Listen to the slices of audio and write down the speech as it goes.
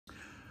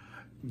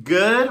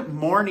Good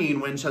morning,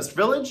 Winchester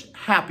Village.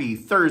 Happy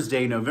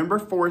Thursday, November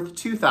 4th,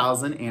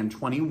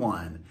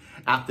 2021.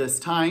 At this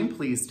time,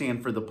 please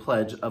stand for the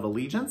Pledge of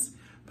Allegiance.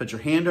 Put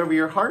your hand over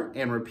your heart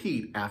and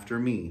repeat after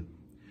me.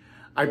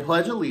 I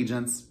pledge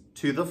allegiance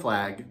to the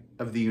flag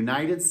of the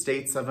United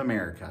States of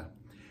America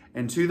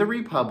and to the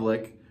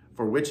republic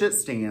for which it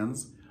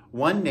stands,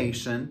 one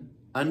nation,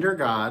 under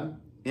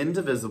God,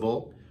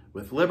 indivisible,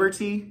 with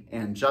liberty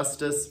and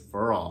justice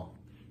for all.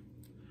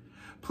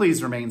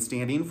 Please remain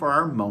standing for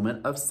our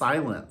moment of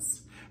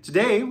silence.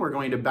 Today, we're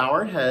going to bow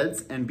our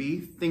heads and be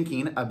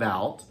thinking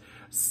about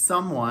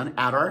someone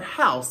at our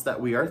house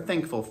that we are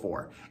thankful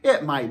for.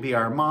 It might be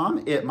our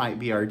mom, it might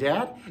be our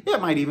dad,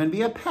 it might even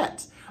be a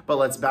pet. But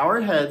let's bow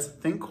our heads,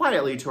 think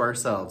quietly to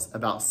ourselves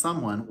about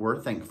someone we're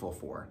thankful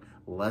for.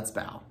 Let's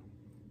bow.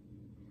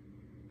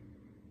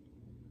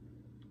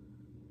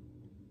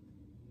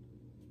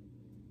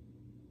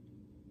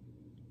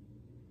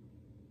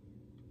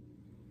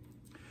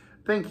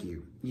 Thank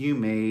you. You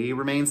may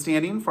remain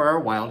standing for our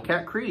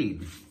Wildcat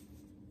Creed.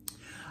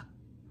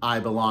 I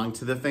belong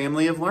to the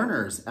family of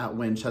learners at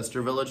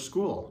Winchester Village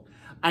School.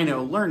 I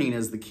know learning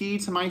is the key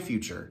to my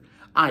future.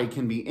 I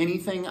can be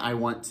anything I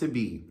want to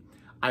be.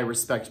 I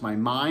respect my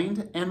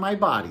mind and my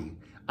body.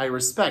 I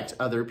respect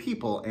other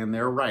people and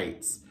their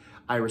rights.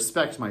 I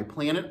respect my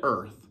planet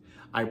Earth.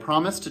 I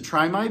promise to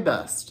try my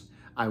best.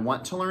 I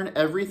want to learn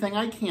everything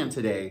I can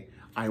today.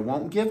 I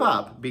won't give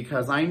up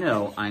because I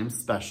know I'm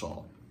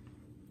special.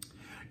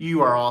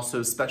 You are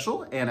also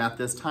special, and at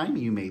this time,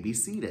 you may be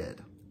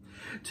seated.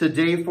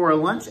 Today for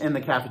lunch in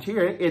the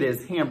cafeteria, it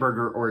is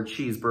hamburger or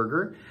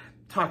cheeseburger,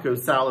 taco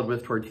salad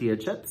with tortilla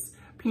chips,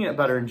 peanut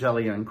butter and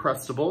jelly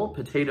Uncrustable,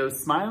 potato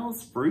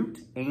smiles, fruit,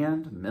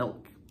 and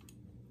milk.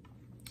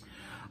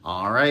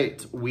 All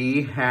right,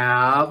 we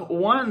have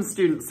one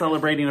student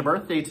celebrating a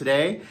birthday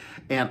today,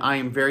 and I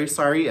am very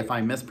sorry if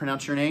I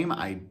mispronounce your name.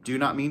 I do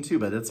not mean to,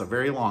 but it's a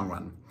very long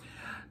one.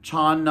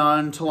 Chan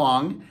Nan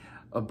Talong.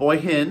 Boy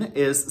Hin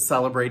is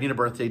celebrating a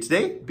birthday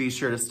today. Be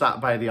sure to stop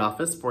by the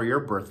office for your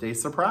birthday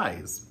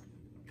surprise.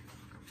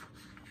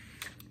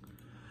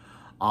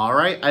 All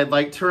right, I'd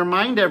like to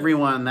remind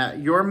everyone that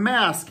your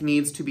mask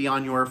needs to be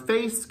on your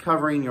face,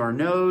 covering your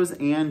nose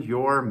and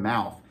your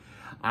mouth.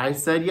 I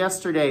said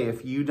yesterday,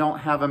 if you don't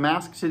have a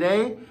mask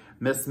today,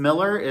 Miss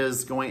Miller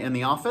in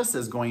the office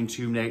is going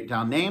to note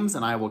down names,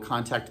 and I will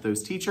contact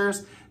those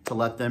teachers to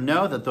let them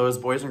know that those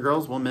boys and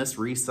girls will miss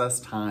recess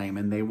time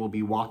and they will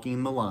be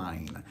walking the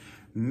line.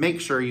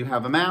 Make sure you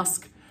have a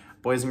mask.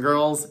 Boys and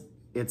girls,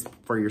 it's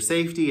for your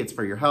safety, it's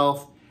for your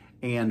health,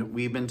 and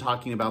we've been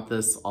talking about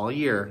this all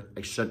year.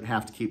 I shouldn't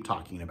have to keep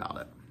talking about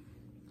it.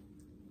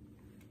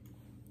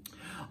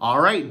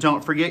 All right,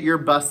 don't forget your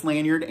bus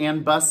lanyard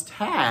and bus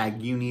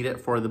tag. You need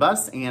it for the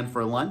bus and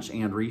for lunch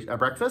and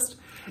breakfast.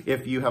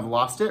 If you have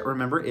lost it,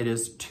 remember it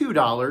is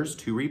 $2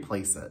 to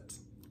replace it.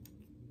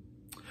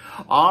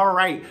 All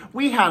right,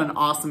 we had an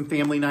awesome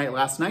family night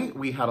last night.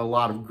 We had a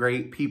lot of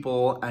great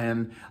people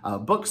and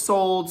books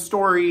sold,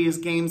 stories,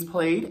 games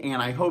played,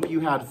 and I hope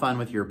you had fun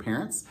with your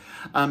parents.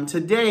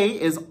 Today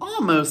is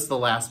almost the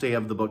last day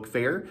of the book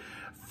fair.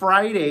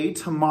 Friday,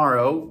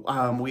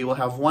 tomorrow, we will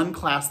have one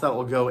class that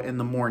will go in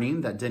the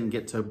morning that didn't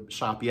get to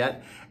shop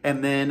yet.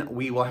 And then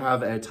we will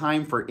have a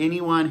time for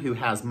anyone who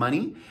has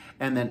money.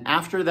 And then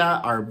after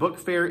that, our book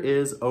fair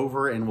is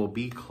over and will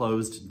be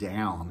closed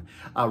down.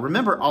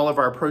 Remember, all of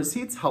our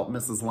proceeds help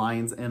Mrs.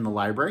 Lyons in the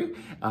library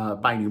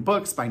buy new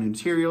books, buy new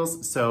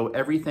materials. So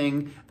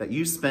everything that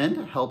you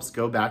spend helps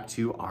go back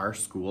to our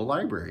school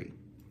library.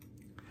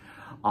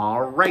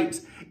 All right,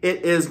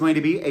 it is going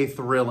to be a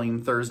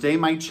thrilling Thursday.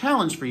 My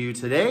challenge for you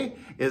today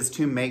is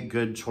to make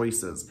good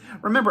choices.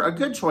 Remember, a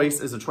good choice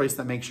is a choice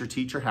that makes your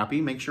teacher happy,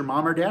 makes your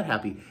mom or dad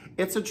happy.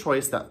 It's a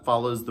choice that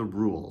follows the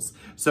rules.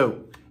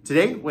 So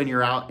today, when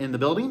you're out in the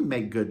building,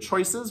 make good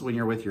choices. When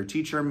you're with your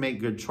teacher, make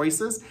good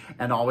choices.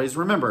 And always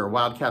remember,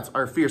 Wildcats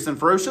are fierce and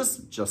ferocious,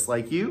 just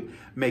like you.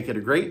 Make it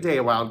a great day,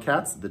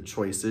 Wildcats. The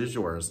choice is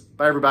yours.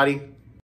 Bye, everybody.